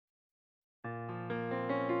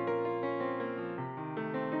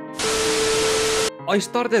I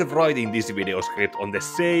started writing this video script on the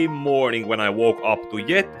same morning when I woke up to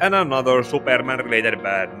yet another Superman-related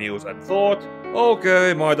bad news and thought,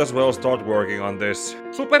 okay, might as well start working on this.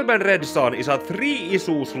 Superman Red Son is a 3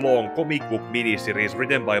 issues long comic book miniseries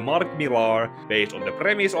written by Mark Millar based on the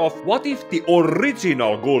premise of what if the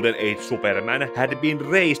original Golden Age Superman had been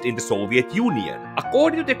raised in the Soviet Union.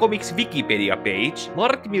 According to the comic's Wikipedia page,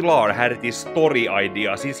 Mark Millar had this story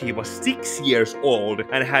idea since he was 6 years old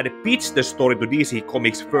and had pitched the story to DC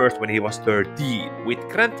Comics first when he was 13, with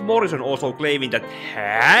Grant Morrison also claiming that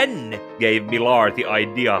Han gave Millar the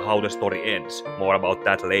idea how the story ends. More about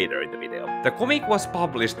that later in the video. The comic was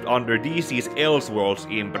published under DC's Elseworlds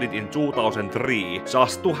imprint in 2003,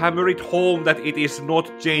 just to hammer it home that it is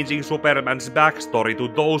not changing Superman's backstory to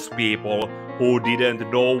those people who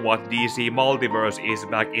didn't know what DC Multiverse is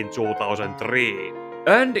back in 2003.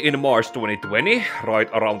 And in March 2020, right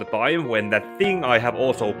around the time when that thing I have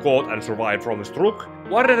also caught and survived from struck,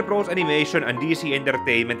 Warner Bros. Animation and DC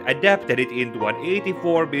Entertainment adapted it into an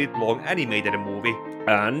 84-minute long animated movie.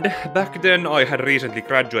 And back then I had recently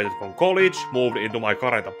graduated from college, moved into my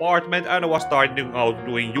current apartment and was starting out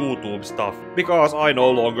doing YouTube stuff, because I no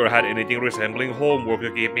longer had anything resembling homework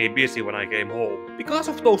to keep me busy when I came home. Because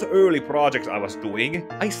of those early projects I was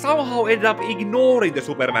doing, I somehow ended up ignoring the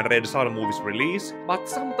Superman Red Son movie's release, but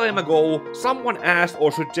some time ago, someone asked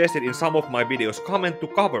or suggested in some of my videos comment to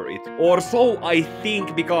cover it. Or so I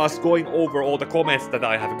think, because going over all the comments that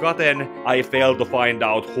I have gotten, I failed to find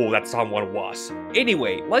out who that someone was.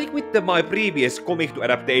 Anyway, like with my previous comic to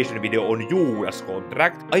adaptation video on Juura's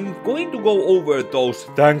contract, I'm going to go over those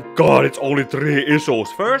thank god it's only 3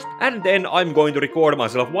 issues first, and then I'm going to record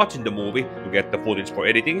myself watching the movie to get the footage for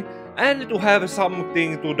editing, and to have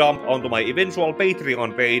something to dump onto my eventual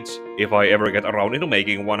Patreon page, if I ever get around into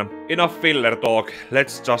making one. Enough filler talk,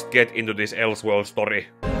 let's just get into this Elseworlds story.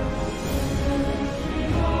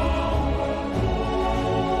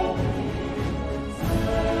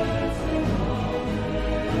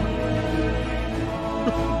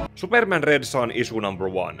 Superman Red Son issue number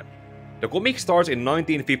 1. The comic starts in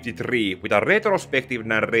 1953 with a retrospective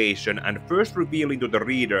narration and first revealing to the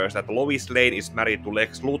readers that Lois Lane is married to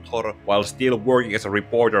Lex Luthor while still working as a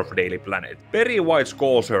reporter for Daily Planet. Perry White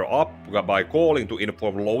calls her up by calling to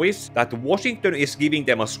inform Lois that Washington is giving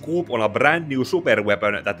them a scoop on a brand new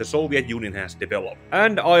superweapon that the Soviet Union has developed.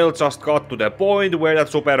 And I'll just cut to the point where that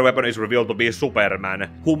superweapon is revealed to be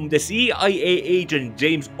Superman, whom the CIA agent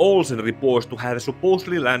James Olsen reports to have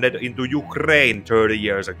supposedly landed into Ukraine 30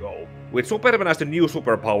 years ago. With Superman as the new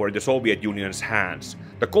superpower in the Soviet Union's hands,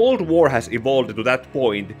 the Cold War has evolved to that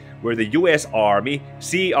point where the US Army,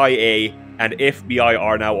 CIA, and FBI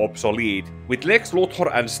are now obsolete, with Lex Luthor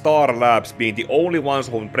and Star Labs being the only ones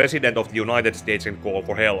whom the President of the United States can call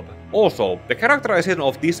for help. Also, the characterization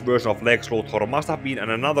of this version of Lex Luthor must have been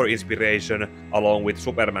another inspiration, along with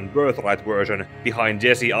Superman Birthright version, behind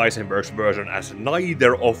Jesse Eisenberg's version, as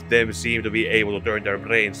neither of them seem to be able to turn their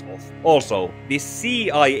brains off. Also, this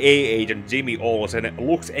CIA agent Jimmy Olsen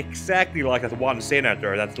looks exactly like that one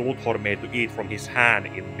senator that Luthor made to eat from his hand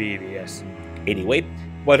in BVS. Anyway,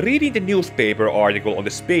 while reading the newspaper article on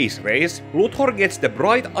the space race, Luthor gets the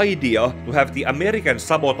bright idea to have the Americans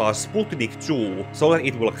sabotage Sputnik 2 so that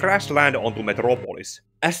it will crash land onto Metropolis.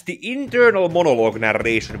 As the internal monologue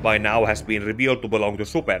narration by now has been revealed to belong to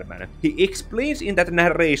Superman, he explains in that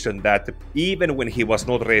narration that, even when he was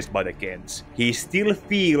not raised by the Kents, he still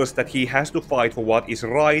feels that he has to fight for what is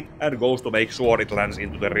right and goes to make sure it lands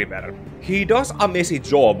into the river. He does a messy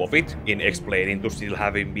job of it, in explaining to still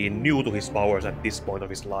having been new to his powers at this point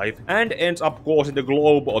of his life, and ends up causing the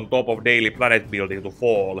globe on top of Daily Planet building to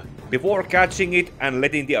fall, before catching it and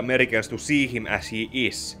letting the Americans to see him as he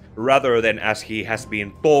is, rather than as he has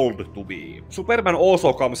been told to be. Superman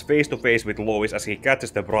also comes face to face with Lois as he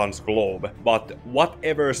catches the bronze globe, but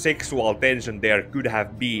whatever sexual tension there could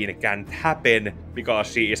have been can't happen because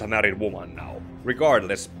she is a married woman now.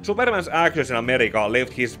 Regardless, Superman's actions in America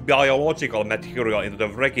left his biological material into the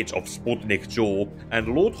wreckage of Sputnik 2, and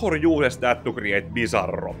Luthor uses that to create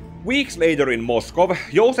Bizarro. Weeks later in Moscow,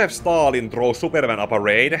 Joseph Stalin throws Superman a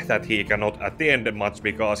parade that he cannot attend much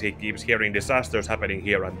because he keeps hearing disasters happening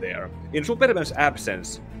here and there. In Superman's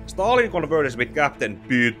absence, Stalin converses with Captain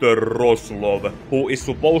Peter Roslov, who is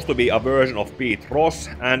supposed to be a version of Pete Ross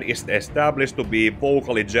and is established to be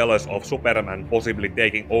vocally jealous of Superman possibly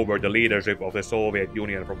taking over the leadership of the Soviet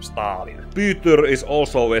Union from Stalin. Peter is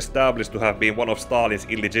also established to have been one of Stalin's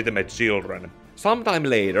illegitimate children. Sometime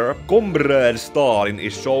later, Comrade Stalin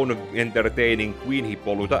is shown entertaining Queen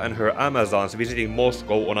Hippolyta and her Amazons visiting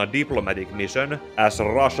Moscow on a diplomatic mission, as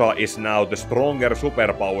Russia is now the stronger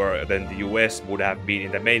superpower than the US would have been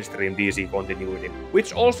in the mainstream DC continuity,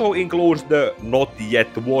 which also includes the not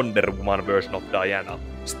yet Wonder Woman version of Diana.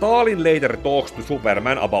 Stalin later talks to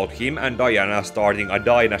Superman about him and Diana starting a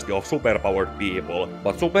dynasty of superpowered people,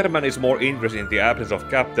 but Superman is more interested in the absence of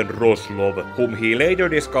Captain Roslov, whom he later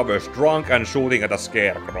discovers drunk and shooting at a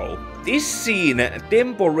scarecrow. This scene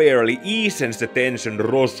temporarily eases the tension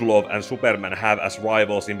Roslov and Superman have as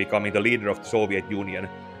rivals in becoming the leader of the Soviet Union,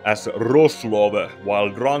 as Roslov, while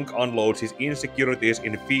drunk, unloads his insecurities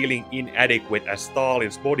in feeling inadequate as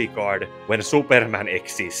Stalin's bodyguard when Superman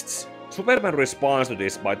exists. Superman responds to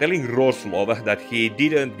this by telling Roslov that he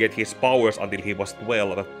didn't get his powers until he was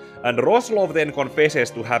 12, and Roslov then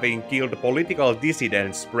confesses to having killed political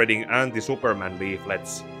dissidents spreading anti-Superman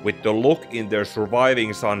leaflets, with the look in their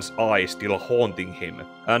surviving son's eyes still haunting him,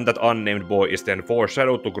 and that unnamed boy is then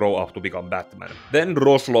foreshadowed to grow up to become Batman. Then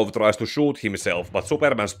Roslov tries to shoot himself, but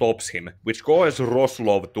Superman stops him, which causes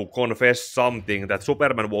Roslov to confess something that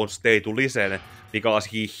Superman won't stay to listen, because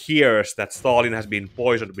he hears that Stalin has been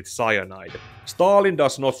poisoned with cyanide. Stalin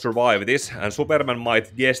does not survive this, and Superman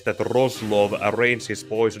might guess that Roslov arranged his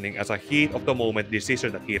poisoning as a heat-of-the-moment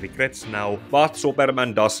decision that he regrets now, but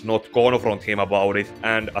Superman does not confront him about it,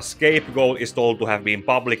 and a scapegoat is told to have been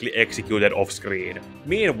publicly executed off-screen.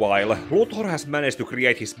 Meanwhile, Luthor has managed to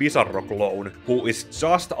create his Bizarro clone, who is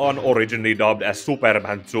just unoriginally dubbed as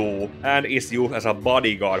Superman 2, and is used as a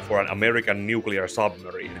bodyguard for an American nuclear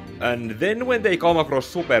submarine. And then when they come across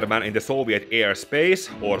Superman in the Soviet airspace,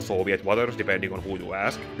 or Soviet waters depending on who you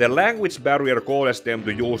ask, the language barrier causes them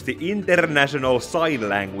to use the International Sign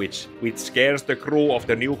Language, which scares the crew of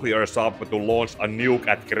the nuclear sub to launch a nuke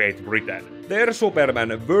at Great Britain. There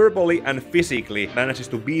Superman verbally and physically manages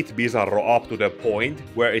to beat Bizarro up to the point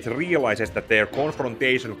where it realizes that their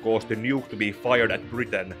confrontation caused the nuke to be fired at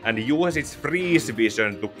Britain, and uses its freeze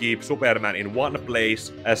vision to keep Superman in one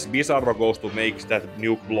place as Bizarro goes to make that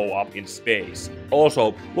nuke blow up in space.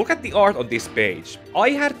 Also, look at the art on this page. I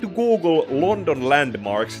had to Google London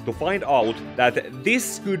landmarks to find out that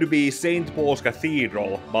this could be St. Paul's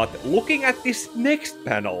Cathedral, but looking at this next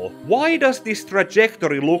panel, why does this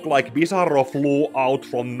trajectory look like Bizarro flew out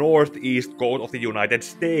from northeast coast of the United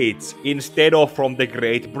States instead of from the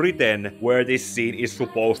Great Britain, where this scene is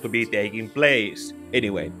supposed to be taking place?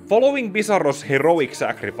 Anyway, following Bizarro's heroic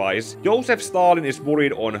sacrifice, Joseph Stalin is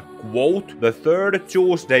buried on, quote, the 3rd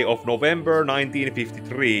Tuesday of November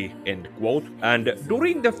 1953, end quote, and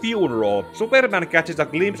during the funeral, Superman catches a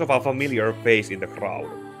glimpse of a familiar face in the crowd.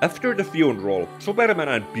 After the funeral, Superman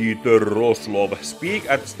and Peter Roslov speak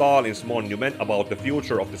at Stalin's monument about the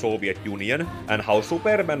future of the Soviet Union and how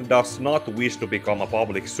Superman does not wish to become a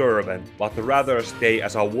public servant, but rather stay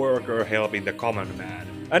as a worker helping the common man.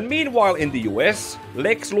 And meanwhile in the US,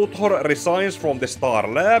 Lex Luthor resigns from the Star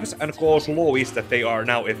Labs and calls Lois that they are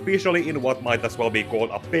now officially in what might as well be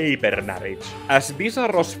called a paper marriage, as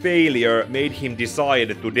Bizarro's failure made him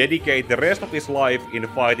decide to dedicate the rest of his life in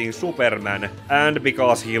fighting Superman, and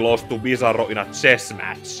because he lost to Bizarro in a chess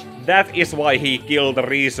match. That is why he killed the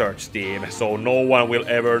research team, so no one will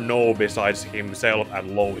ever know besides himself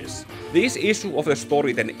and Lois. This issue of the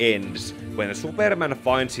story then ends when Superman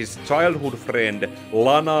finds his childhood friend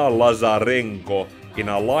Lana Lazarenko in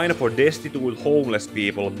a line for destitute homeless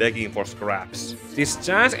people begging for scraps. This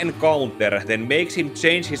chance encounter then makes him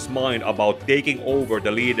change his mind about taking over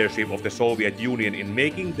the leadership of the Soviet Union in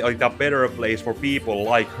making it a better place for people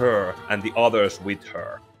like her and the others with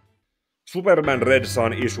her. Superman Red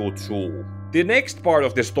Son Issue 2. The next part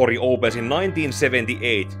of the story opens in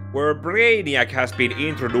 1978, where Brainiac has been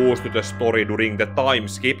introduced to the story during the time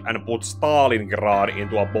skip and put Stalingrad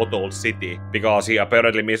into a bottled city, because he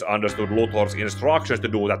apparently misunderstood Luthor's instructions to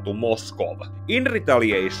do that to Moscow. In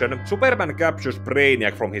retaliation, Superman captures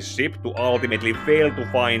Brainiac from his ship to ultimately fail to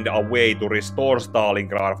find a way to restore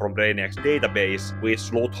Stalingrad from Brainiac's database, which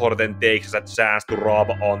Luthor then takes as a chance to rub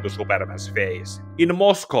onto Superman's face. In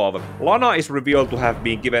Moscow, Lana is revealed to have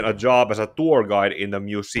been given a job as a tour guide in the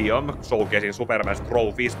museum, showcasing Superman's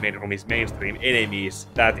trophies made from his mainstream enemies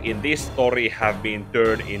that in this story have been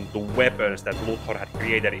turned into weapons that Luthor had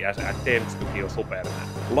created as attempts to kill Superman.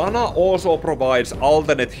 Lana also provides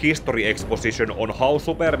alternate history exposition on how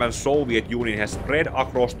Superman's Soviet Union has spread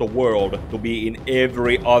across the world to be in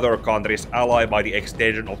every other country's ally by the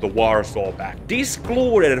extension of the Warsaw Pact.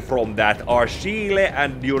 Discluded from that are Chile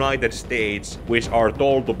and the United States, which are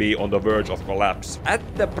told to be on the verge of collapse. At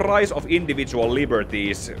the price of independence individual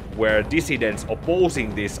liberties, where dissidents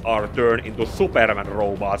opposing this are turned into Superman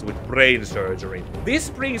robots with brain surgery. This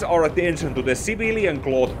brings our attention to the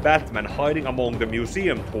civilian-clothed Batman hiding among the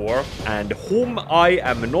museum tour, and whom I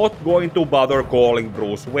am not going to bother calling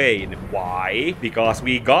Bruce Wayne. Why? Because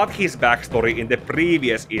we got his backstory in the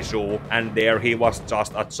previous issue, and there he was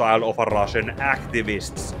just a child of a Russian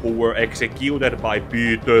activists who were executed by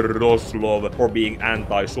Peter Roslov for being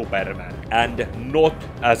anti-Superman, and not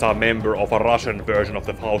as a member of a Russian version of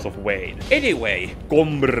the House of Wayne. Anyway,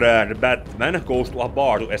 Comrade Batman goes to a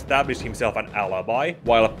bar to establish himself an alibi,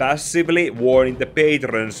 while passively warning the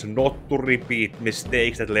patrons not to repeat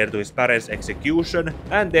mistakes that led to his parents' execution,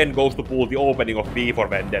 and then goes to pull the opening of V for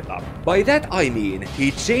Vendetta. By that I mean,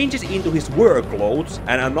 he changes into his work clothes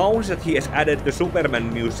and announces that he has added the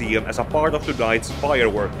Superman Museum as a part of tonight's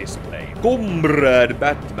firework display. Comrade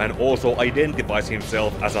Batman also identifies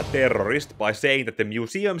himself as a terrorist by saying that the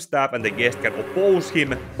museum staff and the guests can oppose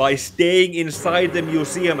him by staying inside the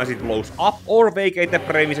museum as it blows up, or vacate the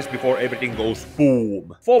premises before everything goes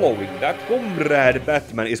boom. Following that, Comrade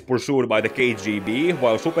Batman is pursued by the KGB,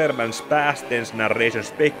 while Superman's past tense narration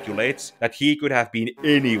speculates that he could have been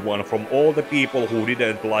anyone from all the people who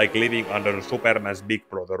didn't like living under Superman's Big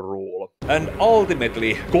Brother rule. And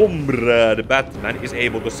ultimately, Comrade Batman is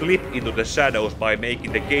able to slip into the shadows by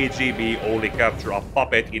making the KGB only capture a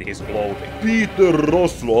puppet in his clothing. Peter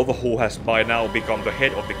Roslov, who has by now become the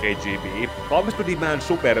head of the KGB, comes to demand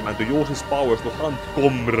Superman to use his powers to hunt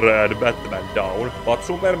Comrade Batman down, but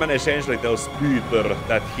Superman essentially tells Peter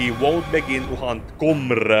that he won't begin to hunt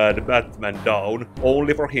Comrade Batman down,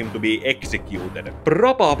 only for him to be executed.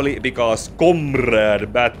 Probably because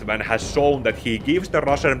Comrade Batman has shown that he gives the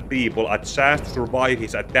Russian people a chance to survive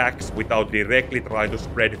his attacks without directly trying to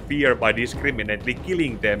spread fear by discriminately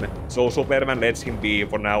killing them, so Superman lets him be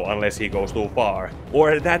for now unless he goes too far.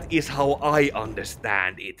 Or that is how I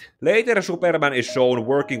understand it. Later, Superman is shown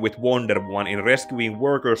working with Wonder Woman in rescuing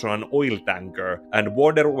workers on an oil tanker, and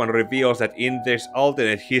Wonder Woman reveals that in this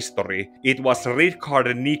alternate history, it was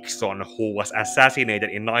Richard Nixon who was assassinated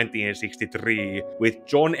in 1963, with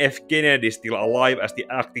John F. Kennedy still alive as the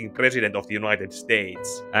acting president of the United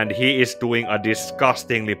States, and he is doing a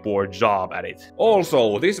disgustingly poor job at it.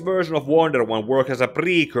 Also, this version of Wonder Woman works as a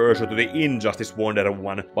precursor to the Injustice Wonder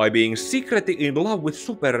Woman by being secretly in love with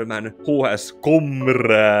Superman, who has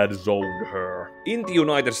comrade zoned her. In the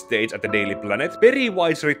United States at the Daily Planet, Perry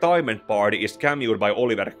White's retirement party is cameoed by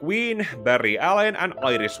Oliver Queen, Barry Allen, and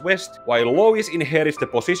Iris West, while Lois inherits the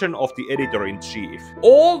position of the editor-in-chief.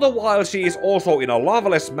 All the while she is also in a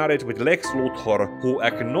loveless marriage with Lex Luthor, who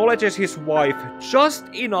acknowledges his wife just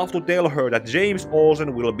enough to tell her that James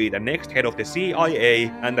Olsen will be the next head of the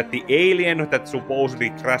CIA, and that the alien that supposedly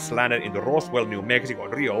crash-landed into Roswell, New Mexico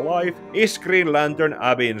in real life is Green Lantern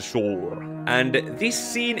Abin Sur. And this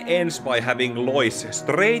scene ends by having Lois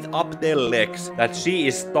straight up tell Lex that she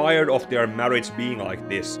is tired of their marriage being like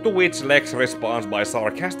this, to which Lex responds by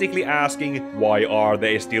sarcastically asking why are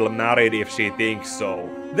they still married if she thinks so.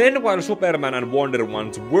 Then, while Superman and Wonder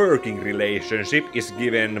Woman's working relationship is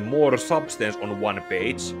given more substance on one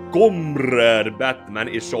page, Comrade Batman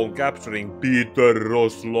is shown capturing Peter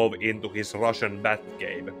Roslov into his Russian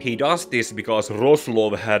Batcave. He does this because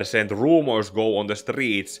Roslov had sent rumors go on the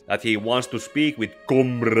streets that he wants to speak with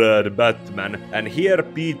Comrade Batman, and here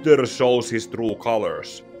Peter shows his true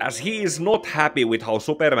colors. As he is not happy with how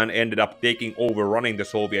Superman ended up taking over running the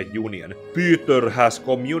Soviet Union, Peter has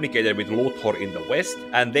communicated with Luthor in the West,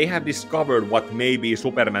 and they have discovered what may be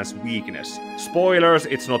Superman's weakness. Spoilers,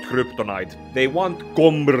 it's not kryptonite. They want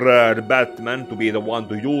Comrade Batman to be the one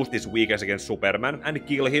to use this weakness against Superman and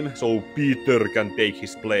kill him so Peter can take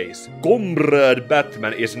his place. Comrade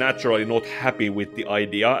Batman is naturally not happy with the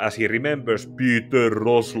idea, as he remembers Peter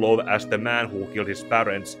Roslov as the man who killed his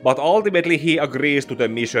parents, but ultimately he agrees to the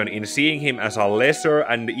mission in seeing him as a lesser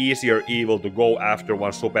and easier evil to go after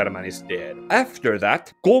once Superman is dead. After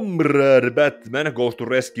that, Comrade Batman goes to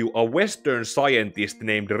rescue a Western scientist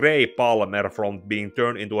named Ray Palmer from being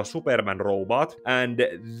turned into a Superman robot, and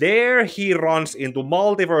there he runs into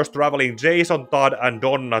multiverse-traveling Jason Todd and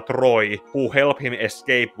Donna Troy, who help him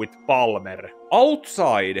escape with Palmer.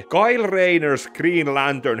 Outside, Kyle Rayner's Green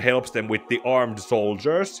Lantern helps them with the armed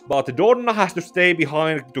soldiers, but Donna has to stay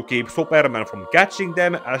behind to keep Superman from catching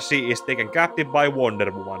them, as she is taken captive by Wonder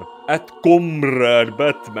Woman. At Comrade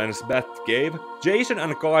Batman's Batcave, Jason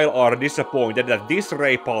and Kyle are disappointed that this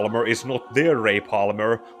Ray Palmer is not their Ray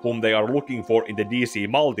Palmer, whom they are looking for in the DC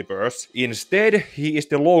multiverse. Instead, he is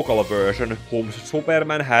the local version, whom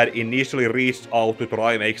Superman had initially reached out to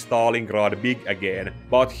try make Stalingrad big again,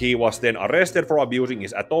 but he was then arrested arrested for abusing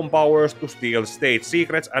his atom powers to steal state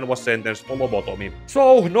secrets and was sentenced to lobotomy.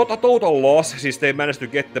 So, not a total loss, since they managed to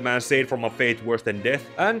get the man saved from a fate worse than death,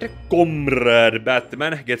 and Comrade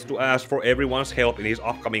Batman gets to ask for everyone's help in his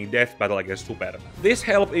upcoming death battle against Superman. This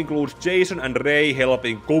help includes Jason and Ray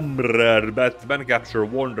helping Comrade Batman capture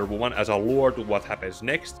Wonder Woman as a lure to what happens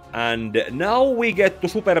next, and now we get to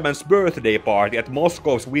Superman's birthday party at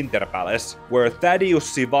Moscow's Winter Palace, where Thaddeus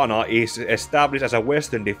Sivana is established as a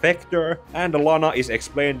Western defector, and Lana is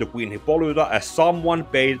explained to Queen Hippolyta as someone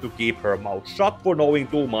paid to keep her mouth shut for knowing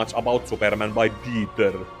too much about Superman by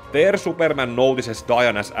Peter. There, Superman notices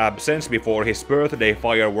Diana's absence before his birthday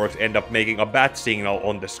fireworks end up making a bat signal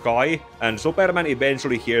on the sky, and Superman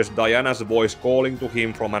eventually hears Diana's voice calling to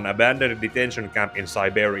him from an abandoned detention camp in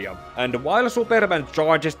Siberia. And while Superman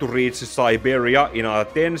charges to reach Siberia in a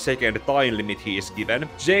 10-second time limit he is given,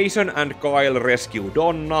 Jason and Kyle rescue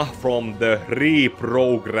Donna from the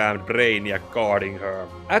reprogrammed Brainiac guarding her.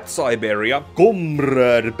 At Siberia,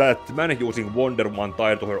 Comrade Batman, using Wonder Woman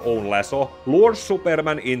tied to her own lasso, lures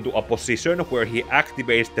Superman into a position where he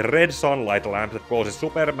activates the red sunlight lamp that causes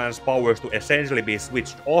Superman's powers to essentially be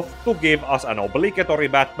switched off to give us an obligatory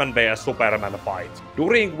Batman vs Superman fight,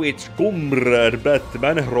 during which Comrade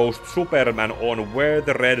Batman roasts Superman on where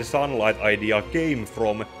the red sunlight idea came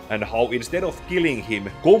from and how instead of killing him,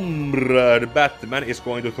 Comrade Batman is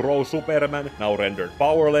going to throw Superman, now rendered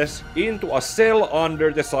powerless, into a cell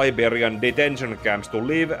under the Siberian detention camps to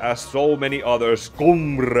live as so many others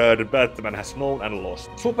Comrade Batman has known and lost.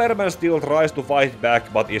 Superman still tries to fight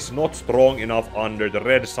back but is not strong enough under the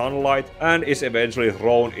red sunlight and is eventually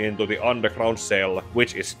thrown into the underground cell,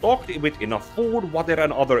 which is stocked with enough food, water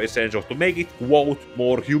and other essentials to make it, quote,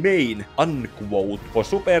 more humane, unquote, for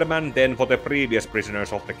Superman than for the previous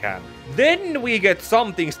prisoners of the camp. Then we get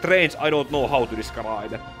something strange I don't know how to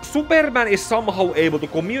describe. Superman is somehow able to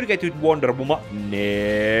communicate with Wonder Woman.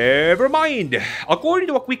 Never mind. According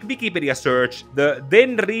to a quick Wikipedia search, the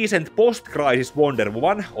then recent post-crisis Wonder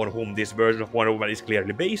Woman, on whom this version of Wonder Woman is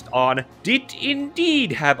clearly based on, did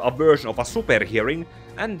indeed have a version of a super hearing,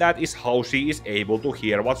 and that is how she is able to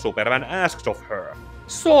hear what Superman asks of her.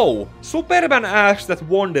 So, Superman asks that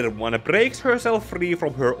Wonder Woman breaks herself free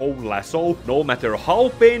from her own lasso, no matter how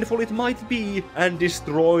painful it might be, and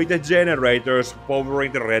destroy the generators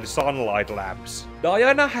powering the red sunlight lamps.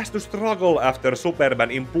 Diana has to struggle after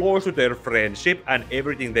Superman implores to their friendship and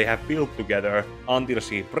everything they have built together, until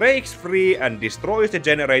she breaks free and destroys the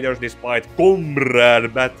generators despite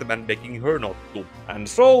Comrade Batman begging her not to. And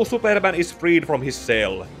so Superman is freed from his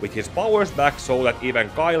cell, with his powers back so that even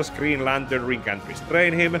Kyle's Green Lantern ring can't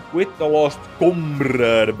restrain him, with the lost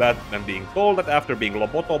Comrade Batman being told that after being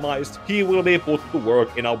lobotomized, he will be put to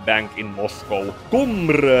work in a bank in Moscow.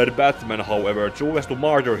 Comrade Batman, however, chooses to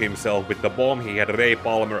martyr himself with the bomb he had Ray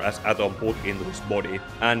Palmer as Atom put into his body.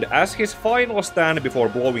 And as his final stand before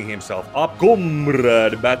blowing himself up,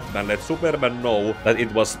 Comrade Batman let Superman know that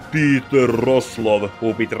it was Peter Roslov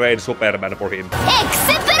who betrayed Superman for him.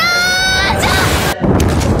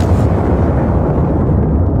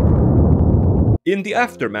 In the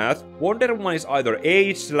aftermath, Wonder Woman is either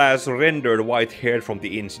aged/rendered white-haired from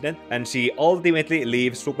the incident, and she ultimately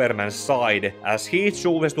leaves Superman's side, as he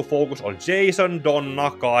chooses to focus on Jason, Donna,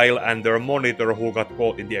 Kyle, and their monitor who got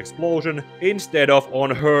caught in the explosion, instead of on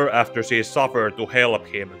her after she suffered to help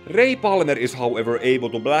him. Ray Palmer is however able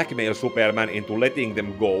to blackmail Superman into letting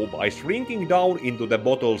them go by shrinking down into the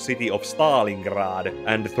bottled city of Stalingrad,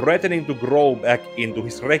 and threatening to grow back into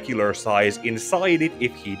his regular size inside it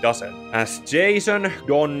if he doesn't. As Jason,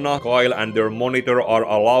 Donna, Kyle and their monitor are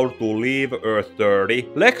allowed to leave Earth 30,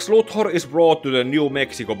 Lex Luthor is brought to the New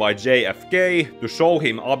Mexico by JFK to show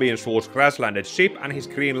him Abin Su's crash-landed ship and his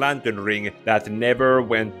Green Lantern ring that never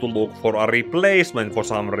went to look for a replacement for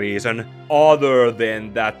some reason, other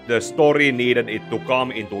than that the story needed it to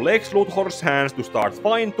come into Lex Luthor's hands to start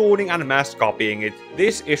fine-tuning and mass copying it.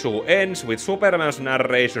 This issue ends with Superman's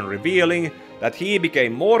narration revealing that he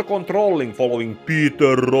became more controlling following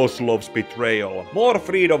Peter Roslov's betrayal. More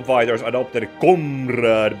freedom fighters adopted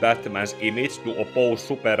Comrade Batman's image to oppose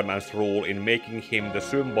Superman's rule in making him the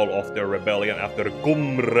symbol of their rebellion after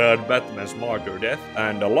Comrade Batman's martyr death,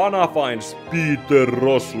 and Lana finds Peter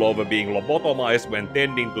Roslov being lobotomized when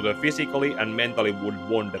tending to the physically and mentally wounded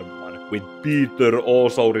Wonder Woman, with Peter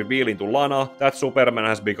also revealing to Lana that Superman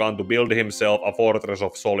has begun to build himself a fortress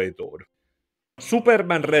of solitude.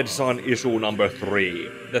 Superman Red Sun issue number 3.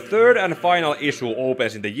 The third and final issue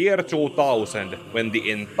opens in the year 2000, when the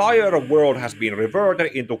entire world has been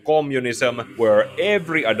reverted into communism, where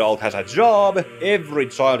every adult has a job, every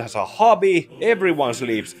child has a hobby, everyone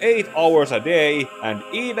sleeps 8 hours a day, and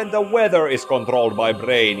even the weather is controlled by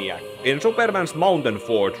Brainiac. In Superman's mountain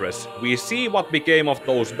fortress, we see what became of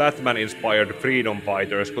those Batman-inspired freedom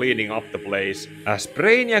fighters cleaning up the place, as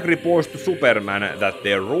Brainiac reports to Superman that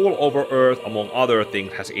their rule over Earth, among other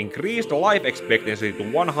things, has increased the life expectancy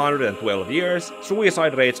to 112 years,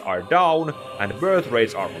 suicide rates are down, and birth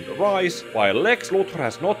rates are on the rise, while Lex Luthor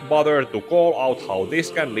has not bothered to call out how this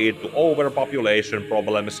can lead to overpopulation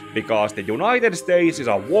problems, because the United States is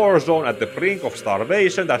a war zone at the brink of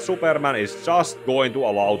starvation that Superman is just going to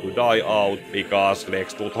allow to die out, because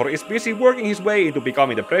Lex Luthor is busy working his way into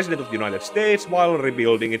becoming the president of the United States while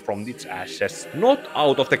rebuilding it from its ashes. Not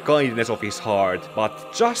out of the kindness of his heart,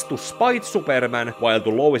 but just to spite Superman, while to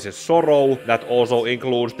Lois's sorrow, that also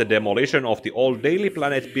includes the demolition of the old Daily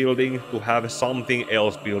Planet building to have something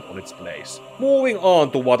else built on its place. Moving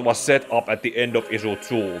on to what was set up at the end of issue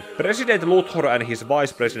 2. President Luthor and his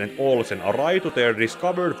Vice President Olsen arrive to their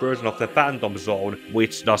discovered version of the Phantom Zone,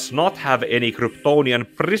 which does not have any Kryptonian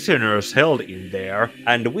prisoners held in there,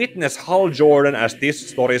 and witness Hal Jordan as this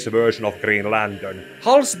story's version of Green Lantern.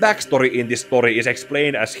 Hal's backstory in this story is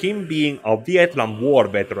explained as him being a Vietnam War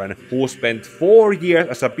veteran who spent 4 years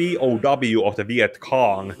as a POW of the Viet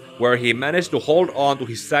Cong, where he managed to hold on to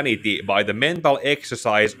his sanity by the mental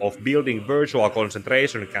exercise of building virtual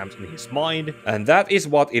concentration camps in his mind, and that is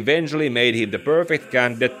what eventually made him the perfect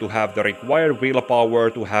candidate to have the required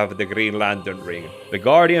willpower to have the Green Lantern ring. The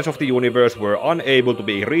Guardians of the Universe were unable to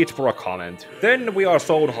be reached for a comment. Then we are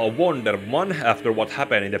shown how Wonder Woman, after what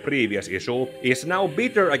happened in the previous issue, is now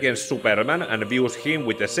bitter against Superman and views him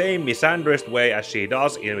with the same misandrist way as she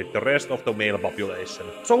does with the rest of the male population.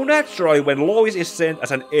 So naturally, when Lois is sent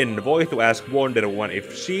as an envoy to ask Wonder Woman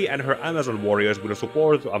if she and her Amazon warriors will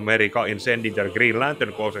support America in sending their Green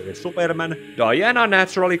Lantern Corps against Superman, Diana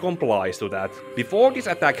naturally complies to that. Before this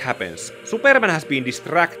attack happens, Superman has been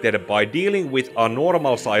distracted by dealing with a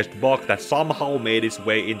normal-sized bug that somehow made its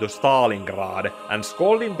way into Stalingrad, and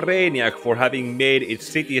scolding Brainiac for having made its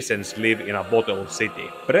citizens live in a bottled city.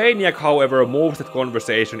 Brainiac, however, moves that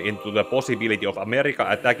conversation into the possibility of America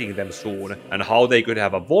attacking them soon, and how they could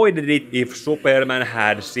have avoided it if Superman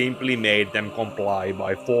had simply made them comply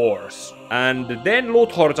by force. And then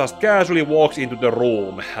Luthor just casually walks into the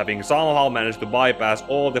room, having somehow managed to bypass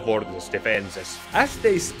all the fortress's defenses. As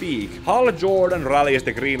they speak, Hal Jordan rallies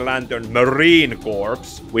the Green Lantern Marine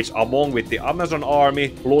Corps, which along with the Amazon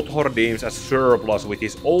army, Luthor deems as surplus, with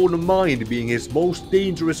his own mind being his most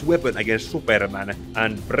dangerous weapon against Superman,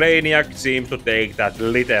 and Brainiac seems to take that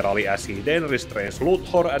literally, as he then restrains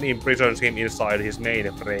Luthor and imprisons him inside his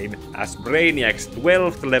mainframe, as Brainiac's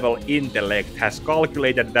 12th level intellect has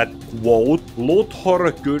calculated that, quote,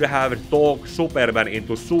 Luthor could have talked Superman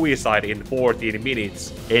into suicide in 14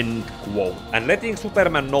 minutes, end quote. And letting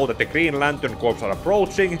Superman know that the Green Lantern Corps are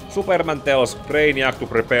approaching, Superman tells Brainiac to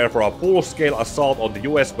prepare for a full-scale assault on the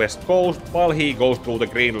US West Coast while he goes through the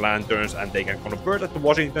Green Lanterns and they can convert at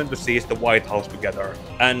Washington to seize the White House together.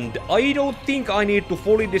 And I don't think I need to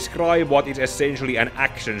fully describe what is essentially an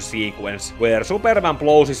action sequence, where Superman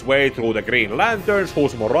blows his way through the Green Lanterns,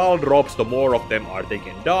 whose morale drops the more of them are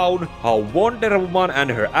taken down, how Wonder Woman and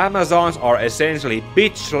her Amazons are essentially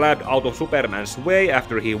bitch-slapped out of Superman's way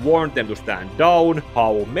after he warned them to stand down,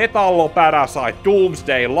 how Metallo, Parasite,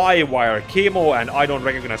 Doomsday, Livewire, Kimo, and I don't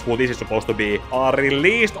recognize who this is supposed to be, are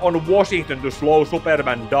released on Washington to slow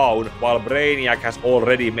Superman down, while Brainiac has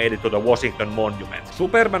already made it to the Washington Monument.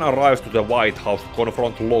 Superman arrives to the White House to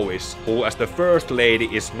confront Lois, who as the First Lady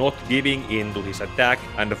is not giving in to his attack,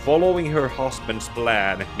 and following her husband's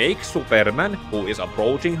plan, makes Superman, who is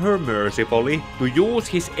approaching her mercifully, to use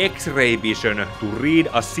his X-ray vision to read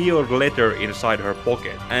a sealed letter inside her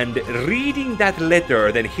pocket. And reading that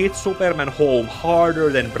letter then hits Superman home harder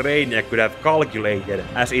than Brainiac could have calculated,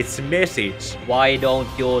 as its message, "Why don't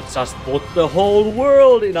you just put the whole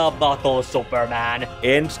world in a bottle, Superman?"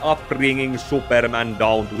 ends up bringing Superman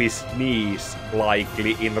down to his knees,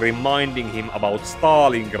 likely in reminding him about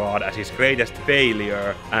Stalingrad as his greatest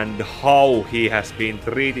failure, and how he has been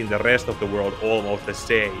treating the rest of the world almost the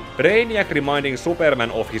same. Brainiac reminding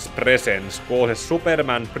Superman of his presence causes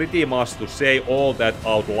Superman pretty much to say all that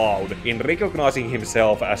out loud, in recognizing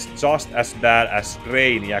himself as just as bad as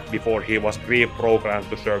Brainiac before he was reprogrammed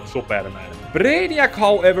to serve Superman. Brainiac,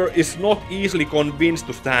 however, is not easily convinced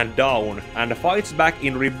to stand down, and fights back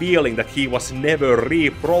in revealing that he was never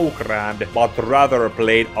reprogrammed, but rather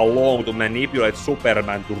played along to manipulate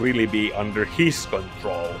Superman to really be under his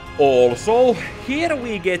control. Also, here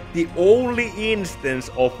we get the only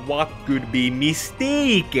instance of what could be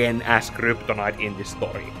mistaken as kryptonite in this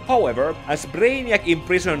story. However, as Brainiac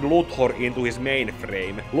imprisoned Luthor into his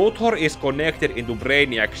mainframe, Luthor is connected into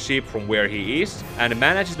Brainiac's ship from where he is, and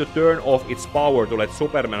manages to turn off its power to let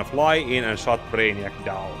Superman fly in and shut Brainiac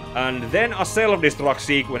down. And then a self-destruct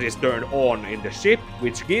sequence is turned on in the ship,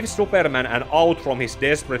 which gives Superman an out from his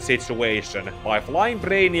desperate situation by flying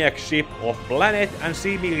Brainiac's ship off planet and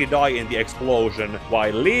seemingly die in the explosion,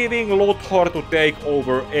 while leaving Luthor to take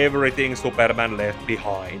over everything Superman left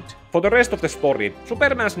behind. For the rest of the story,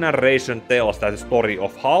 Superman's narration tells the story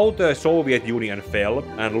of how the Soviet Union fell,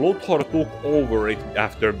 and Luthor took over it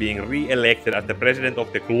after being re-elected as the president of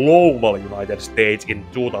the global United States in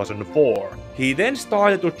 2004. He then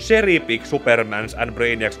started to cherry-pick Superman's and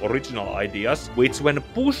Brainiac's original ideas, which when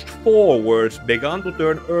pushed forwards began to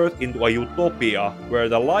turn Earth into a utopia, where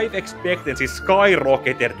the life expectancy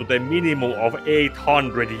skyrocketed to the minimum of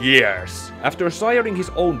 800 years. After siring his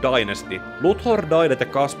own dynasty, Luthor died at the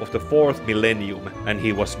cusp of the 4th millennium, and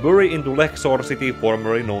he was buried into Luxor City,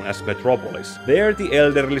 formerly known as Metropolis. There the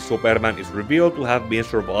elderly Superman is revealed to have been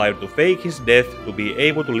survived to fake his death to be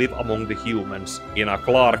able to live among the humans, in a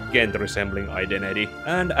Clark Kent resembling identity,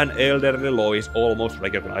 and an elderly Lois almost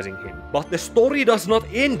recognizing him. But the story does not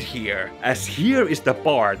end here, as here is the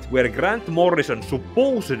part where Grant Morrison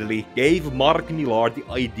supposedly gave Mark Millar the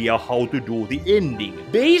idea how to do the ending.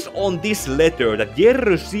 Based on this letter that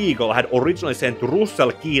Jerry Siegel had originally sent to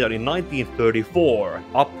Russell Keaton in 1934,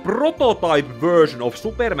 a prototype version of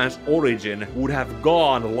Superman's origin would have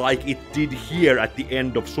gone like it did here at the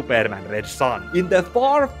end of Superman Red Sun. In the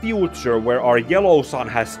far future where our yellow sun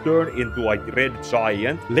has turned into a red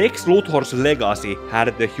giant, Lex Luthor's legacy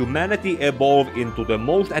had the humanity evolve into the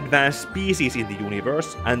most advanced species in the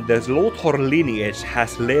universe, and the Luthor lineage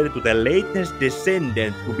has led to the latest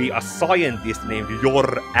descendant to be a scientist named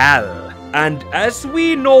Jor-El. And as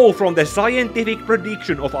we know from the scientific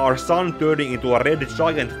prediction of our sun turning into a red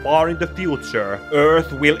giant far in the future,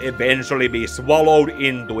 Earth will eventually be swallowed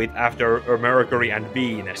into it after Mercury and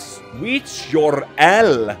Venus. Which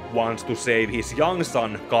Jor-El wants to save his young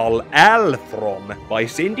son Kal-El from by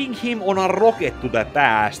sending him on a rocket to the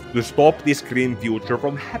past to stop this grim future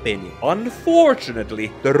from happening.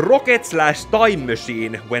 Unfortunately, the rocket/time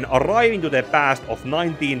machine, when arriving to the past of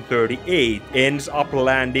 1938, ends up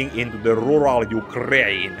landing into the rural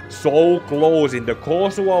Ukraine, so close in the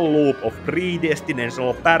causal loop of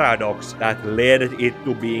predestinational paradox that led it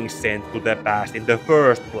to being sent to the past in the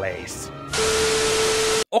first place.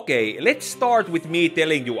 Okay, let's start with me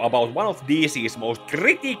telling you about one of DC's most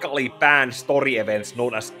critically panned story events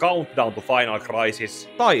known as Countdown to Final Crisis,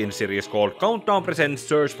 tie-in series called Countdown Presents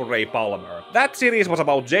Search for Ray Palmer. That series was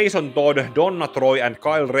about Jason Todd, Donna Troy, and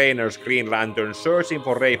Kyle Rayner's Green Lantern searching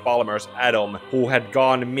for Ray Palmer's Atom, who had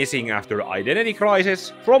gone missing after Identity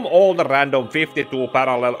Crisis, from all the random 52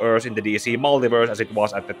 parallel Earths in the DC multiverse as it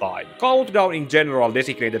was at the time. Countdown in general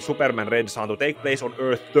designated Superman Red Sun to take place on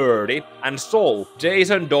Earth 30, and so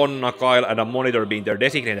Jason, Donna, Kyle, and a Monitor being their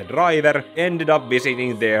designated driver, ended up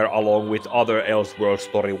visiting there along with other Elseworlds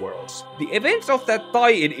story worlds. The events of that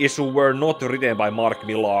tie-in issue were not written by Mark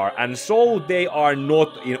Millar, and so they are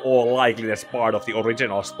not in all likeliness part of the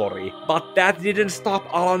original story. But that didn't stop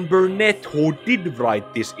Alan Burnett, who did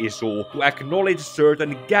write this issue, to acknowledge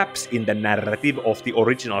certain gaps in the narrative of the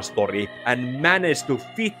original story, and manage to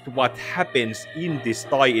fit what happens in this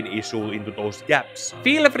tie-in issue into those gaps.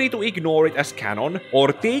 Feel free to ignore it as canon,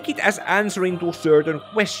 or take it as answering to certain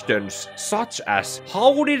questions, such as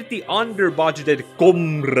how did the under-budgeted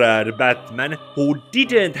comrade Batman, who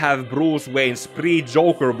didn't have Bruce Wayne's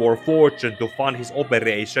pre-Joker War fortune to fund his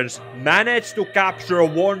operations, manage to capture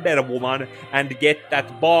Wonder Woman and get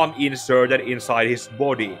that bomb inserted inside his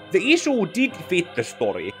body? The issue did fit the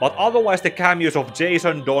story, but otherwise the cameos of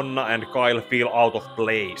Jason, Donna, and Kyle feel out of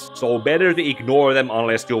place, so better to ignore them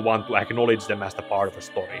unless you want to acknowledge them as the part of a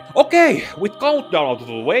story. Okay, with Countdown out of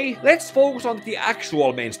the way, let's focus on the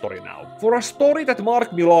actual main story now. For a story that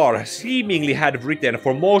Mark Millar seemingly had written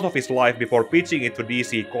for most of his life before pitching it to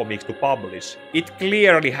DC Comics to publish, it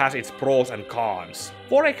clearly has its pros and cons.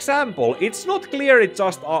 For example, it's not clear it's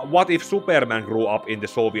just a what if Superman grew up in the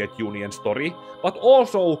Soviet Union story, but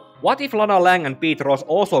also, what if Lana Lang and Pete Ross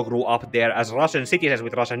also grew up there as Russian citizens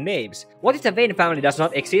with Russian names? What if the Wayne family does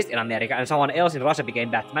not exist in America and someone else in Russia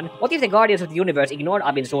became Batman? What if the Guardians of the Universe ignored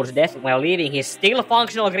Abin Sur's death while leaving his still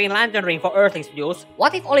functional Green Lantern ring for Earthlings to use?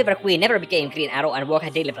 What if Oliver Queen never became Green Arrow and worked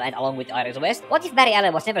at Daily Planet along with Iris West? What if Barry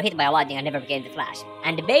Allen was never hit by lightning and never became the Flash?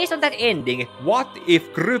 And based on that ending, What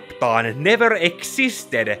if Krypton never existed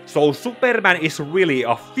twisted, so Superman is really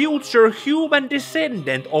a future human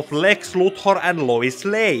descendant of Lex Luthor and Lois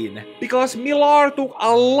Lane. Because Millar took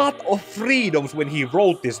a lot of freedoms when he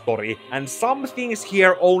wrote this story, and some things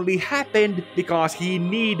here only happened because he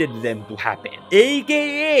needed them to happen.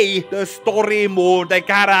 AKA, the story moved the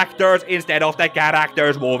characters instead of the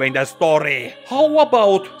characters moving the story. How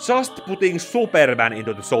about just putting Superman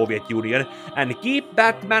into the Soviet Union and keep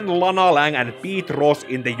Batman, Lana Lang and Pete Ross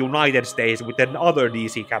in the United States with the other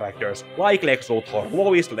DC characters, like Lex Luthor,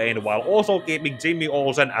 Lois Lane, while also keeping Jimmy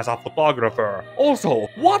Olsen as a photographer. Also,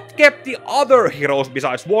 what kept the other heroes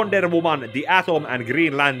besides Wonder Woman, the Atom and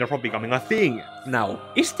Green Lantern from becoming a thing? Now,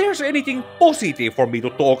 is there anything positive for me to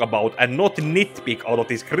talk about and not nitpick out of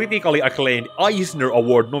this critically acclaimed Eisner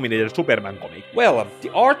Award nominated Superman comic? Well, the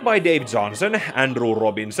art by Dave Johnson, Andrew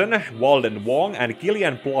Robinson, Walden Wong and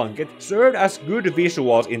Gillian Plunkett served as good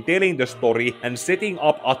visuals in telling the story and setting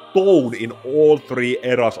up a tone in all three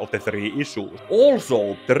eras of the three issues.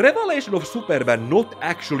 Also, the revelation of Superman not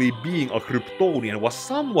actually being a Kryptonian was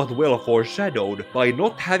somewhat well foreshadowed by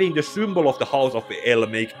not having the symbol of the House of El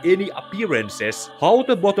make any appearances, how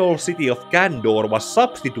the bottle city of Kandor was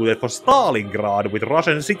substituted for Stalingrad with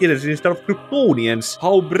Russian citizens instead of Kryptonians,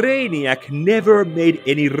 how Brainiac never made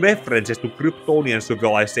any references to Kryptonian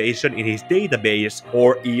civilization in his database,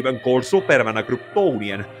 or even called Superman a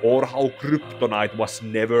Kryptonian, or how Kryptonite was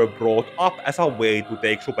never brought up as a way to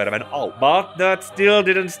take Superman out. But that still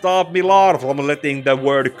didn't stop Millar from letting the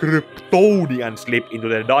word Kryptonian slip into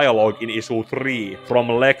the dialogue in issue 3, from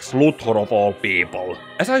Lex Luthor of all people.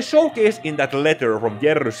 As I showcased in that letter from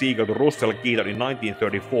Jerry Siegel to Russell Keaton in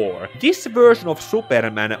 1934, this version of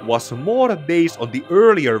Superman was more based on the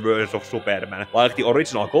earlier versions of Superman, like the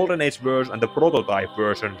original Golden Age version and the prototype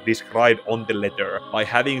version described on the letter, by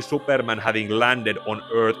having Superman having landed on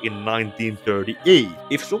Earth in 1938.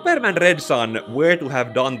 If Superman Red Son were to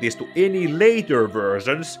have done this to any later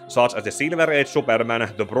versions, such as the Silver Age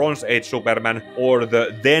Superman, the Bronze Age Superman, or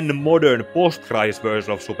the then modern post-crisis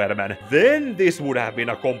version of Superman, then this would have been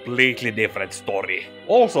a completely different story.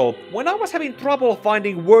 Also, when I was having trouble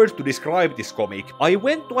finding words to describe this comic, I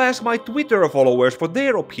went to ask my Twitter followers for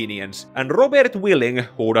their opinions, and Robert Willing,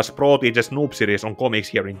 who does Prodigy's Noob series on comics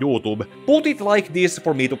here in YouTube, put it like this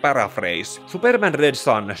for me to paraphrase. Superman Red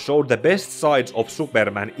Son showed the best sides of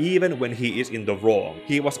Superman even when he is in the wrong.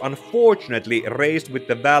 He was unfortunately raised with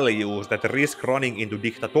the values that risk running into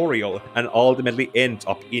dictatorial and ultimately ends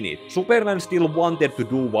up in it. Superman still wanted to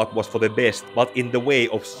do what was for the best, but in the way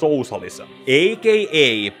of socialism.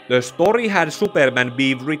 AKA, the story had Superman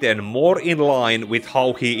be written more in line with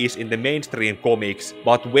how he is in the mainstream comics,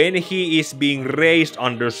 but when he is being raised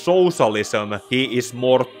under socialism, he is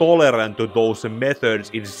more tolerant to those methods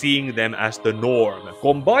in seeing them as the norm.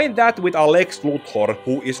 Combine that with Lex Luthor,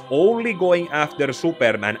 who is only going after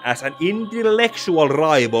Superman as an intellectual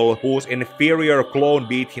rival whose inferior clone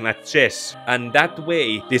beat him at chess, and that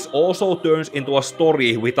way, this also turns into a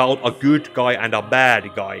story without a good guy and a bad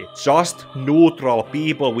guy, just neutral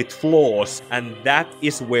people with flaws, and that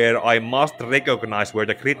is where I must recognize where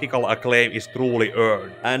the critical acclaim is truly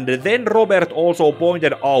earned. And then Robert also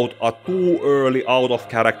pointed out a too early out of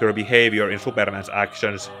character behavior in Superman's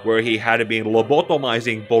actions, where he had been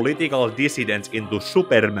lobotomizing political dissidents into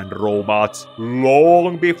Superman robots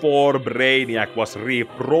long before Brainiac was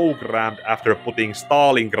reprogrammed after putting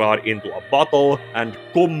Stalingrad into a bottle, and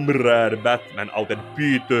Comrade Batman outed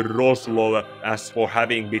Peter Roslov as for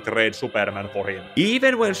having betrayed Superman for him.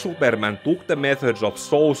 Even when Superman took the methods of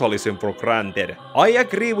socialism for granted, I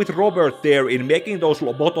agree with Robert there in making those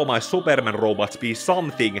lobotomized Superman robots be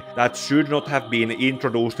something that should not have been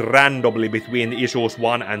introduced randomly between issues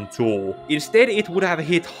 1 and 2. Instead, it would have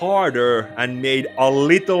hit harder and made a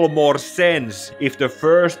little more sense if the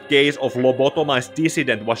first case of lobotomized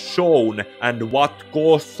dissident was shown and what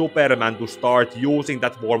caused Superman to start using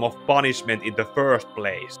that form of punishment in the first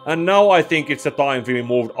place. And now I think it's the time we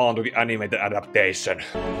moved on to the animated adaptation.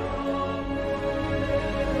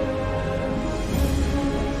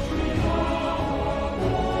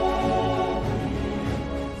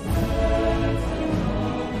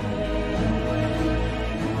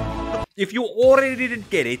 If you already didn't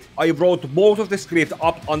get it, I wrote most of the script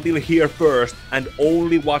up until here first and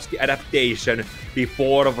only watched the adaptation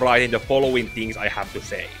before writing the following things I have to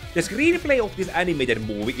say. The screenplay of this animated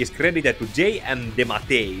movie is credited to J.M.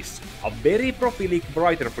 DeMatteis, a very prolific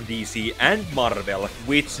writer for DC and Marvel,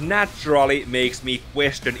 which naturally makes me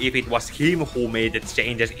question if it was him who made the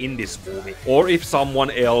changes in this movie, or if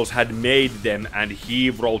someone else had made them and he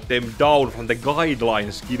wrote them down from the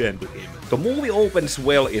guidelines given to him. The movie opens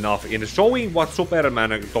well enough in showing what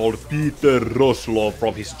Superman told Peter Roslow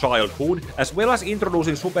from his childhood, as well as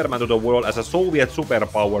introducing Superman to the world as a Soviet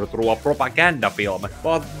superpower through a propaganda film.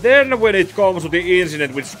 But then when it comes to the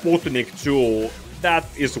incident with Sputnik 2, that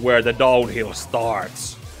is where the downhill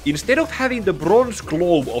starts. Instead of having the bronze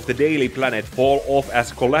globe of the Daily Planet fall off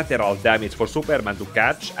as collateral damage for Superman to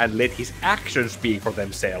catch and let his actions speak for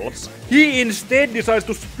themselves, he instead decides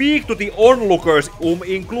to speak to the onlookers,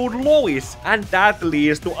 include Lois, and that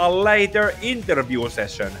leads to a later interview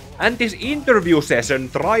session. And this interview session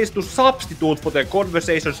tries to substitute for the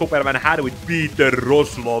conversation Superman had with Peter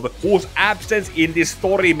Roslow, whose absence in this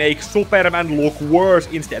story makes Superman look worse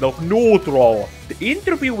instead of neutral. The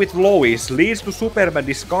interview with Lois leads to Superman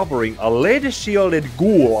discovering a lead-shielded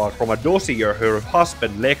gulag from a dossier her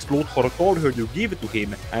husband Lex Luthor told her to give to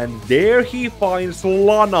him, and there he finds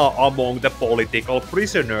Lana among the political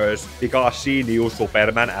prisoners, because she knew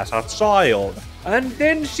Superman as a child. And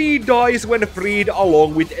then she dies when freed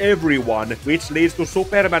along with everyone, which leads to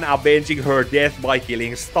Superman avenging her death by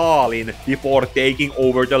killing Stalin before taking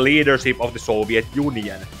over the leadership of the Soviet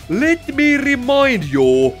Union. Let me remind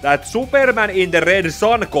you that Superman in the Red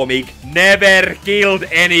Son comic never killed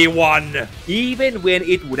anyone, even when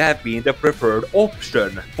it would have been the preferred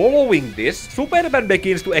option. Following this, Superman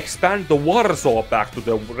begins to expand the Warsaw Pact to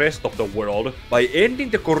the rest of the world by ending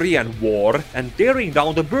the Korean War and tearing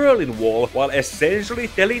down the Berlin Wall, while essentially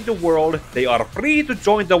telling the world they are free to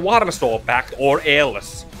join the Warsaw Pact or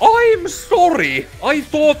else. I'm sorry, I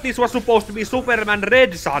thought this was supposed to be Superman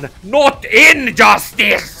Red Son, not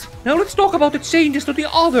Injustice! Now let's talk about the changes to the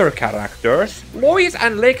other characters. Lois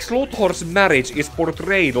and Lex Luthor's marriage is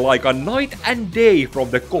portrayed like a night and day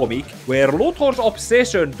from the comic, where Luthor's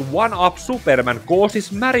obsession to one-up Superman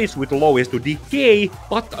causes marriage with Lois to decay,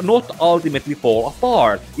 but not ultimately fall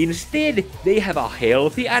apart. Instead, they have a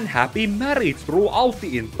healthy and happy marriage throughout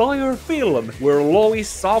the entire film, where Lois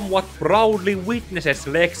somewhat proudly witnesses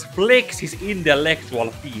Lex flex his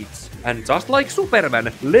intellectual feats. And just like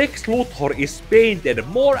Superman, Lex Luthor is painted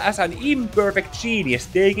more as an imperfect genius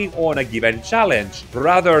taking on a given challenge,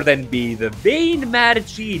 rather than be the vain mad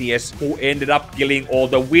genius who ended up killing all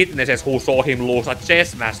the witnesses who saw him lose a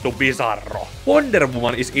chess match to Bizarro. Wonder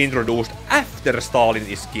Woman is introduced after Stalin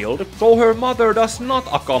is killed, so her mother does not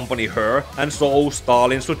accompany her, and so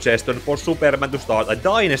Stalin's suggestion for Superman to start a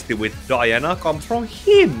dynasty with Diana comes from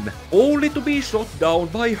him, only to be shot down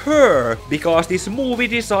by her, because this movie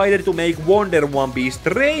decided to make Wonder Woman be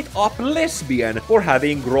straight up lesbian for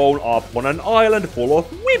having grown up on an island full of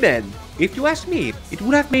women. If you ask me, it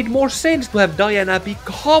would have made more sense to have Diana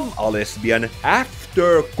become a lesbian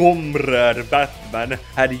after Comrade Batman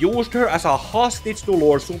had used her as a hostage to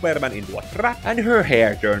lure Superman into a trap and her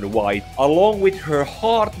hair turned white, along with her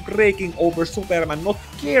heart breaking over Superman not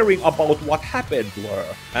caring about what happened to her.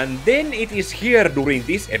 And then it is here during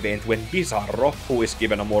this event when Bizarro, who is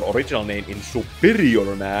given a more original name in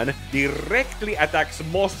Superior Man, directly attacks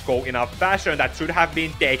Moscow in a fashion that should have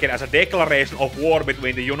been taken as a declaration of war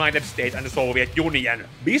between the United States and the Soviet Union.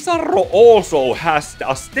 Bizarro also has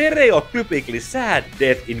a stereotypically sad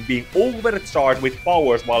death in being overcharged with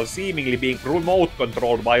powers while seemingly being remote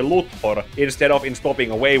controlled by Luthor, instead of in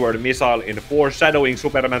stopping a wayward missile in foreshadowing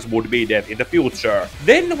Superman's would-be death in the future.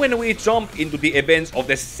 Then when we jump into the events of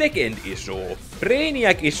the second issue,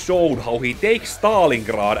 Brainiac is shown how he takes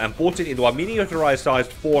Stalingrad and puts it into a miniaturized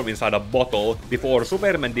form inside a bottle before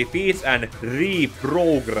Superman defeats and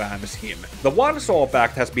reprograms him. The Warsaw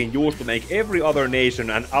Pact has been used to make every other nation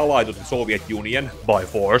an ally to the Soviet Union by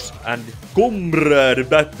force, and Comrade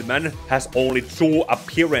Batman has only 2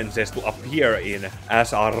 appearances to appear in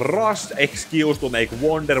as a rushed excuse to make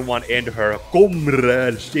Wonder Woman end her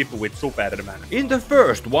comradeship with Superman. In the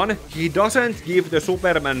first one, he doesn't give the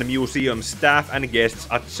Superman Museum staff and guests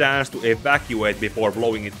a chance to evacuate before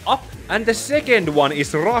blowing it up, and the second one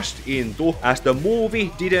is rushed into as the movie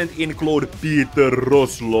didn't include Peter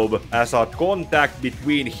Roslow as a contact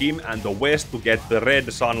between him and the West to get the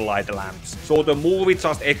red sunlight lamps. So the movie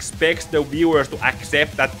just expects the viewers to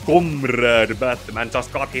accept that Comrade Batman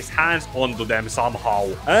just got his hands onto them somehow,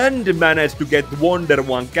 and managed to get Wonder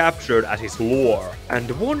Woman captured as his lure. And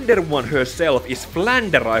Wonder Woman herself is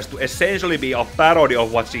flanderized to essentially be a parody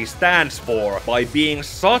of what she stands for, by being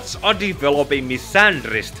such a developing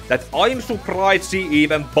misandrist that I'm surprised she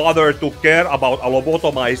even bothered to care about a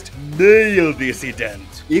lobotomized male dissident.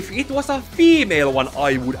 If it was a female one,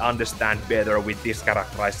 I would understand better with this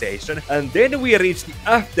characterization. And then we reach the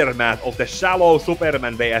aftermath of the shallow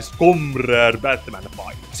Superman vs Comrade Batman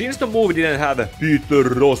fight. Since the movie didn't have Peter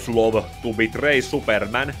Roslov to betray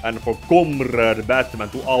Superman and for Comrade Batman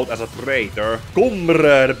to out as a traitor,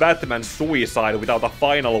 Comrade Batman's suicide without a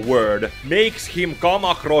final word makes him come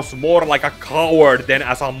across more like a coward than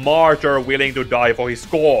as a martyr willing to die for his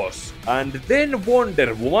cause. And then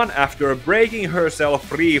Wonder Woman, after breaking herself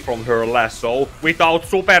free from her lasso without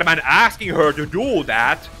Superman asking her to do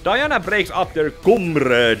that, Diana breaks up their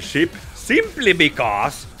comradeship simply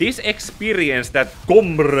because this experience that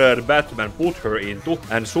Comrade Batman put her into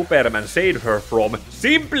and Superman saved her from,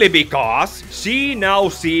 simply because she now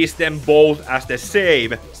sees them both as the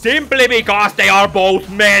same, simply because they are both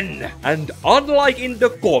men. And unlike in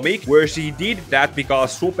the comic, where she did that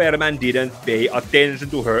because Superman didn't pay attention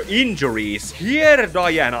to her injuries, here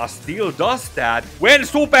Diana still does that when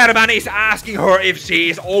Superman is asking her if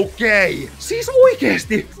she is okay. Siis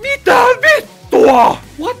oikeesti, mitä vittua?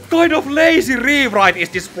 What kind of lazy rewrite is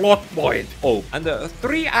this plot point? Oh, and the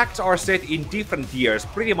 3 acts are set in different years,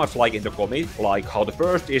 pretty much like in the comic, like how the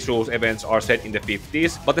first issue's events are set in the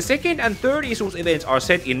 50s, but the second and third issue's events are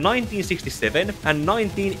set in 1967 and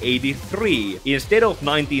 1983, instead of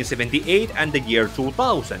 1978 and the year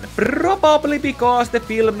 2000. Probably because the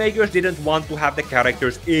filmmakers didn't want to have the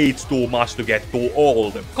characters age too much to get too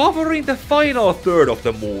old. Covering the final third of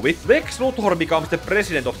the movie, Lex Luthor becomes the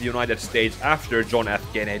president of the United States after John F.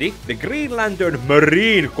 Kennedy. The Green Lantern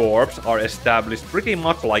Marine Corps are established pretty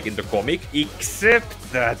much like in the comic, except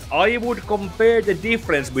that I would compare the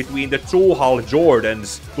difference between the two Hal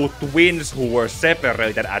Jordans to twins who were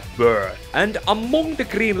separated at birth. And among the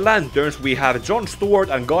Green Lanterns, we have Jon Stewart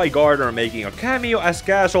and Guy Gardner making a cameo as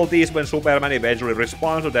casualties when Superman eventually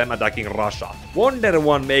responds to them attacking Russia. Wonder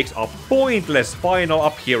Woman makes a pointless final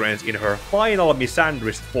appearance in her final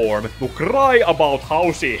misandrist form to cry about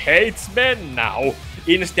how she hates men now,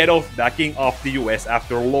 instead of backing up the US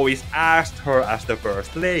after Lois asked her as the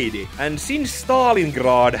First Lady. And since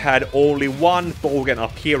Stalingrad had only one token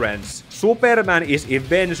appearance, Superman is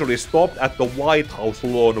eventually stopped at the White House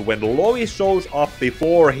lawn when Lois shows up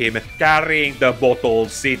before him carrying the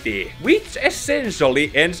bottled city, which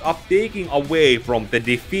essentially ends up taking away from the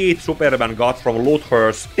defeat Superman got from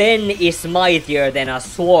Luthor's "Pen is mightier than a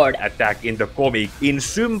sword" attack in the comic, in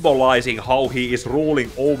symbolizing how he is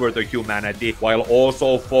ruling over the humanity while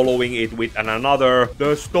also following it with another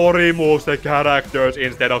 "the story moves the characters"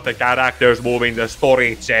 instead of the characters moving the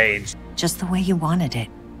story change. Just the way you wanted it.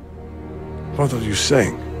 What are you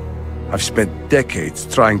saying? I've spent decades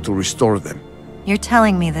trying to restore them. You're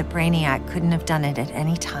telling me that Brainiac couldn't have done it at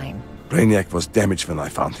any time. Brainiac was damaged when I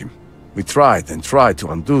found him. We tried and tried to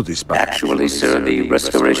undo this, but... Actually, sir, the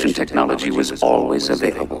restoration technology was always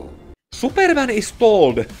available. Superman is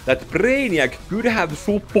told that Brainiac could have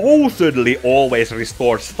supposedly always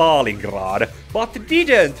restored Stalingrad, but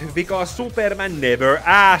didn't because Superman never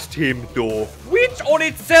asked him to. Which on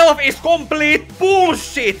itself is complete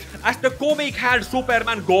bullshit, as the comic had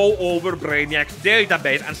Superman go over Brainiac's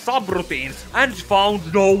database and subroutines and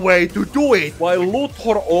found no way to do it, while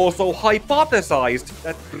Luthor also hypothesized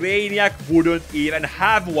that Brainiac wouldn't even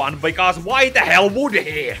have one because why the hell would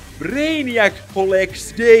he? Brainiac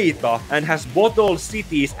collects data and has bottled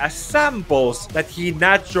cities as samples that he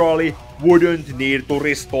naturally wouldn't need to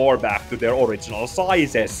restore back to their original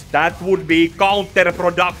sizes. That would be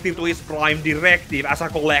counterproductive to his prime directive as a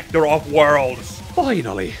collector of worlds.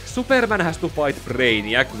 Finally, Superman has to fight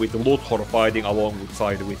Brainiac with Luthor fighting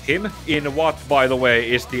alongside with him, in what, by the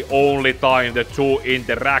way, is the only time the two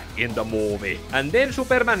interact in the movie. And then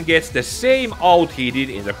Superman gets the same out he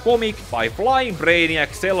did in the comic by flying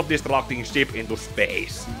Brainiac's self-destructing ship into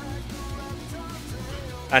space.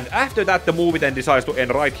 And after that, the movie then decides to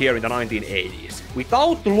end right here in the 1980s,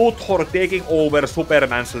 without Luthor taking over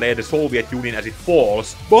Superman's-led Soviet Union as it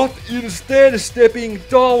falls, but instead stepping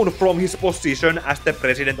down from his position as the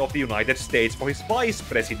President of the United States for his Vice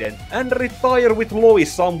President and retire with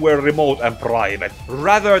Lois somewhere remote and private,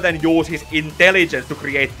 rather than use his intelligence to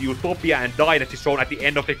create the utopia and dynasty shown at the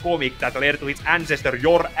end of the comic that led to his ancestor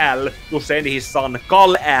Jor-El to send his son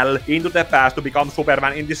Kal-El into the past to become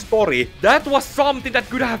Superman in this story. That was something that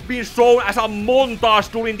could have been shown as a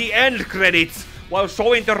montage during the end credits, while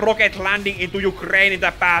showing the rocket landing into Ukraine in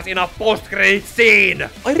the past in a post-credit scene.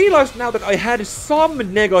 I realized now that I had some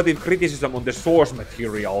negative criticism on the source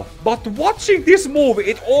material, but watching this movie,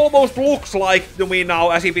 it almost looks like to me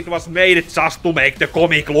now as if it was made just to make the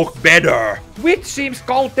comic look better. Which seems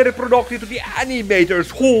counterproductive to the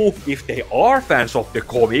animators who, if they are fans of the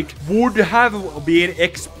comic, would have been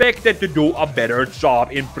expected to do a better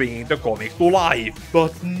job in bringing the comic to life.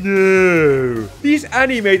 But no! These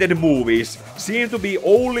animated movies seem to be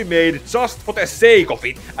only made just for the sake of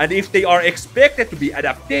it, and if they are expected to be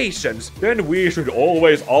adaptations, then we should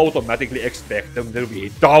always automatically expect them to be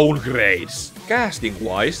downgrades.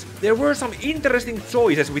 Casting-wise, there were some interesting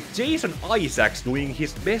choices with Jason Isaacs doing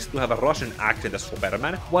his best to have a Russian accent as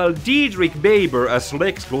Superman, while Diedrich Bader as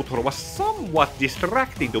Lex Luthor was somewhat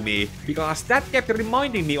distracting to me, because that kept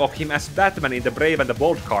reminding me of him as Batman in the Brave and the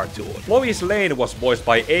Bold cartoon. Lois Lane was voiced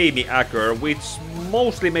by Amy Acker, which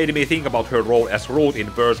mostly made me think about her role as Ruth in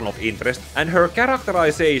Person of Interest, and her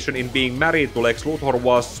characterization in being married to Lex Luthor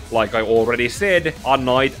was, like I already said, a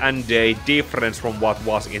night and day difference from what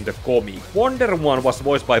was in the comic. Wonder Woman was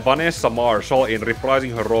voiced by Vanessa Marshall in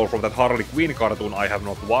reprising her role from that Harley Quinn cartoon I have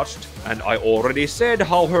not watched, and I already said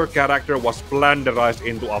how her character was blenderized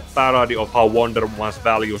into a parody of how Wonder Woman's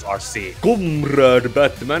values are seen. Comrade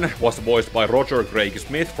Batman was voiced by Roger Craig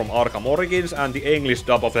Smith from Arkham Origins and the English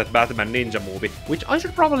dub of that Batman Ninja movie, which I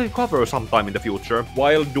should probably cover sometime in the future,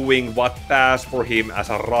 while doing what passed for him as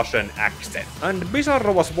a Russian accent. And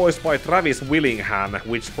Bizarro was voiced by Travis Willingham,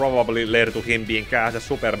 which probably led to him being cast as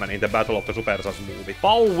Superman in the Battle of the Super Sons movie.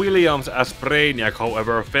 Paul Williams as Brainiac,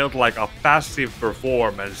 however, felt like a passive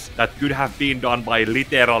performance that could have been done by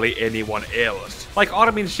literally anyone else. Like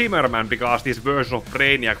Armin Shimmerman, because this version of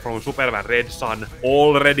Brainiac from Superman Red Son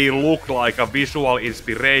already looked like a visual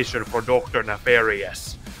inspiration for Dr.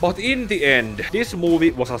 Nefarious. But in the end, this movie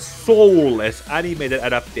was a soulless animated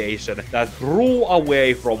adaptation that threw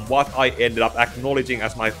away from what I ended up acknowledging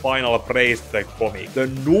as my final praise to the comic, the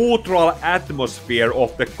neutral atmosphere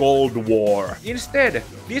of the Cold War. Instead,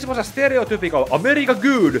 this was a stereotypical America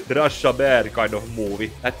good, Russia bad kind of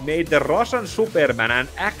movie that made the Russian Superman an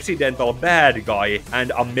accidental bad guy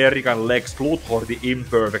and American Lex Luthor the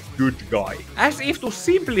imperfect good guy. As if to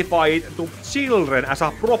simplify it to children as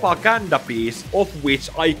a propaganda piece, of which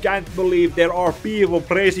I can't believe there are people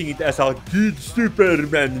praising it as a good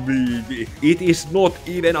Superman movie. It is not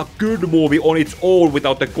even a good movie on its own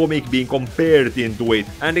without the comic being compared into it,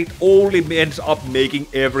 and it only ends up making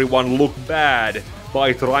everyone look bad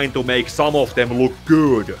by trying to make some of them look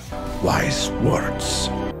good. Wise words.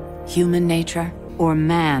 Human nature or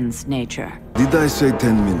man's nature? Did I say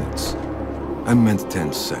 10 minutes? I meant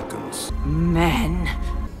 10 seconds. Men.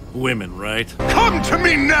 Women, right? Come to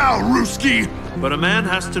me now, Ruski! But a man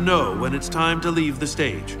has to know when it's time to leave the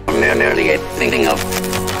stage. Merely a thing of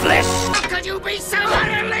flesh. Could you be so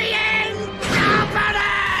utterly incompetent?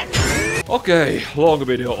 Okay, long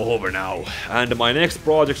video over now, and my next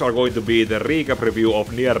projects are going to be the recap review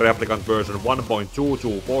of Nier Replicant version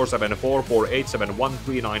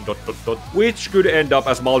 1.22474871391, which could end up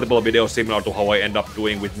as multiple videos similar to how I end up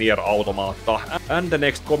doing with Nier Automata, and the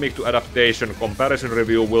next comic to adaptation comparison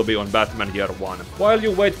review will be on Batman Year 1. While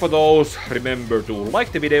you wait for those, remember to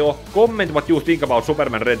like the video, comment what you think about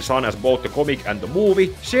Superman Red Son as both the comic and the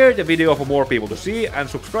movie, share the video for more people to see, and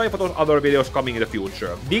subscribe for those other videos coming in the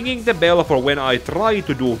future. Dinging the bell for when I try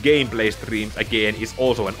to do gameplay streams again is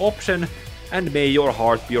also an option, and may your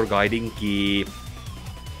heart be your guiding key.